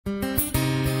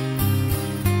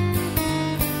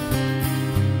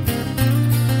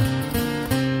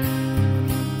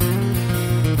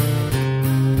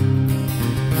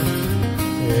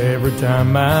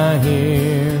time I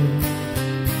hear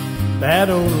that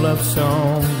old love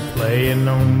song playing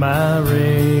on my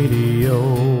radio,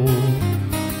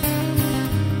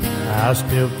 I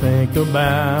still think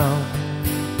about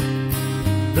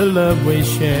the love we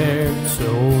shared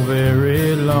so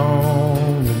very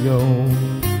long ago.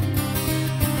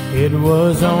 It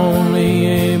was only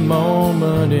a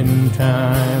moment in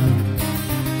time,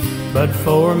 but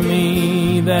for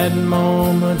me that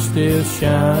moment still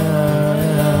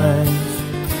shines.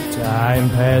 Time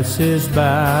passes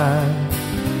by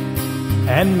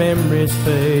and memories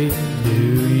fade.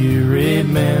 Do you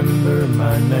remember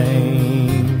my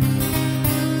name?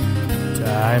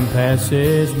 Time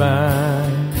passes by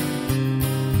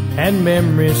and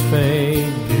memories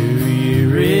fade. Do you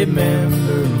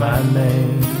remember my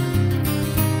name?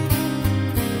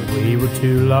 We were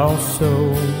two lost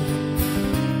souls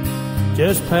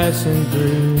just passing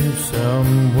through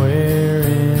somewhere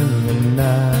in the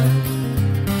night,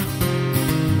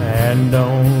 and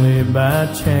only by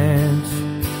chance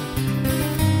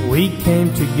we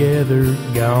came together,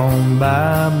 gone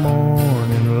by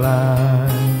morning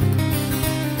light.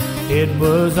 It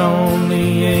was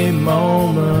only a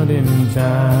moment in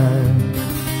time,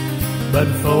 but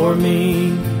for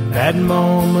me that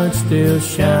moment still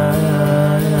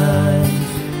shines.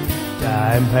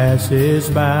 Time passes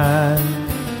by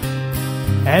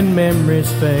and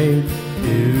memories fade.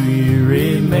 Do you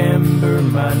remember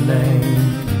my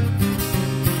name?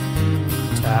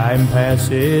 Time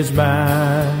passes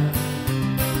by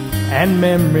and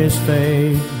memories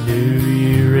fade. Do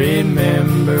you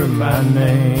remember my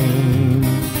name?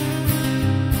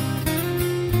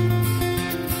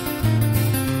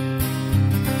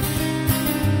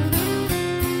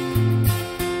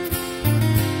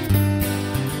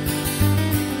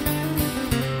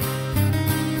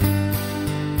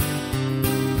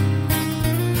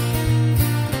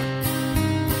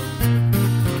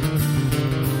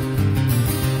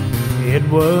 It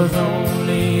was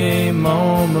only a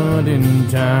moment in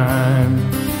time,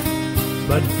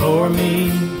 but for me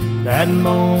that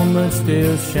moment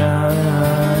still shines.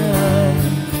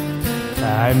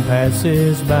 Time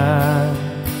passes by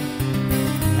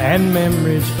and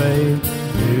memories fade.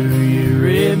 Do you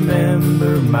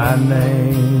remember my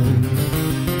name?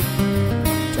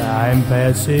 Time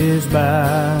passes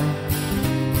by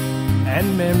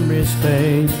and memories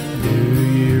fade. Do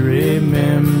you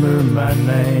remember my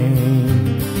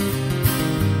name?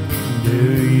 Do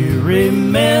you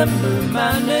remember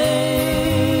my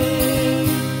name?